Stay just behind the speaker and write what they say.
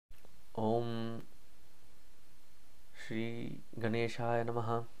Om Shri Ganeshaya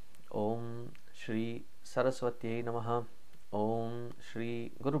Namaha. Om Shri Saraswatyai Namaha. Om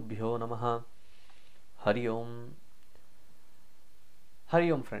Shri Gurubhyo Namaha. Hari Om.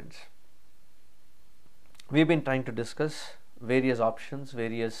 Hari Om, friends. We've been trying to discuss various options,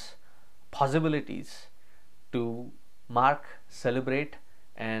 various possibilities to mark, celebrate,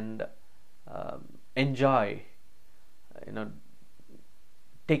 and enjoy, you know,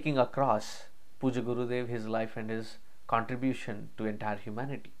 taking across Pujya Gurudev, his life and his contribution to entire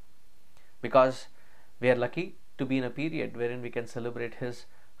humanity. Because we are lucky to be in a period wherein we can celebrate his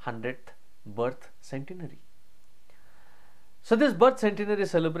 100th birth centenary. So this birth centenary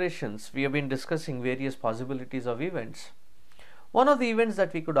celebrations, we have been discussing various possibilities of events. One of the events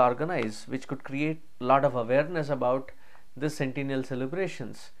that we could organize, which could create a lot of awareness about this centennial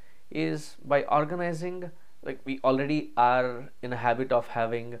celebrations, is by organizing, like we already are in a habit of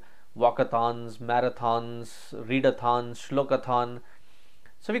having walkathons, marathons, readathons, shlokathon.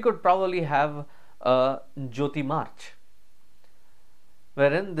 So we could probably have a Jyoti march,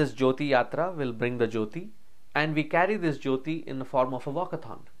 wherein this Jyoti Yatra will bring the Jyoti, and we carry this Jyoti in the form of a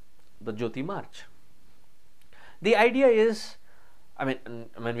walkathon, the Jyoti march. The idea is,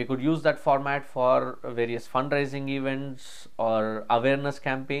 we could use that format for various fundraising events or awareness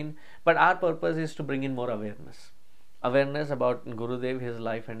campaign, but our purpose is to bring in more awareness about Gurudev, his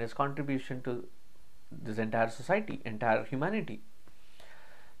life and his contribution to this entire society, entire humanity.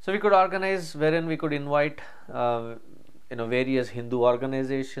 So we could organize wherein we could invite various Hindu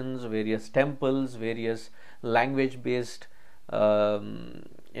organizations, various temples, various language-based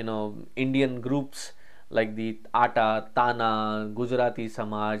Indian groups like the Ata, Tana, Gujarati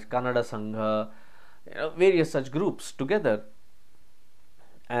Samaj, Kannada Sangha, various such groups together,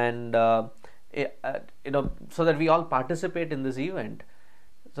 and so that we all participate in this event,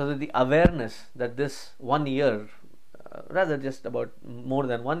 so that the awareness that this 1 year, rather just about more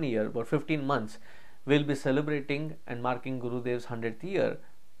than 1 year, about 15 months, will be celebrating and marking Gurudev's 100th year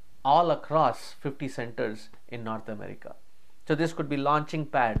all across 50 centers in North America. So this could be launching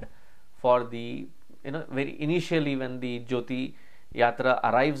pad for the, very initially when the Jyoti Yatra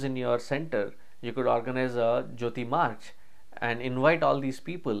arrives in your center, you could organize a Jyoti march and invite all these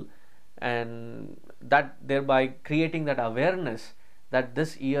people, and that thereby creating that awareness that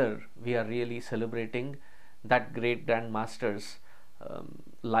this year we are really celebrating that great Grand Master's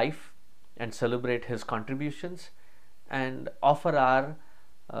life and celebrate his contributions and offer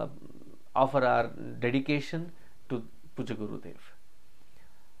our dedication to Pujya Gurudev.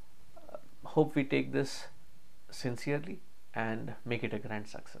 Hope we take this sincerely and make it a grand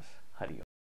success. Hari Om.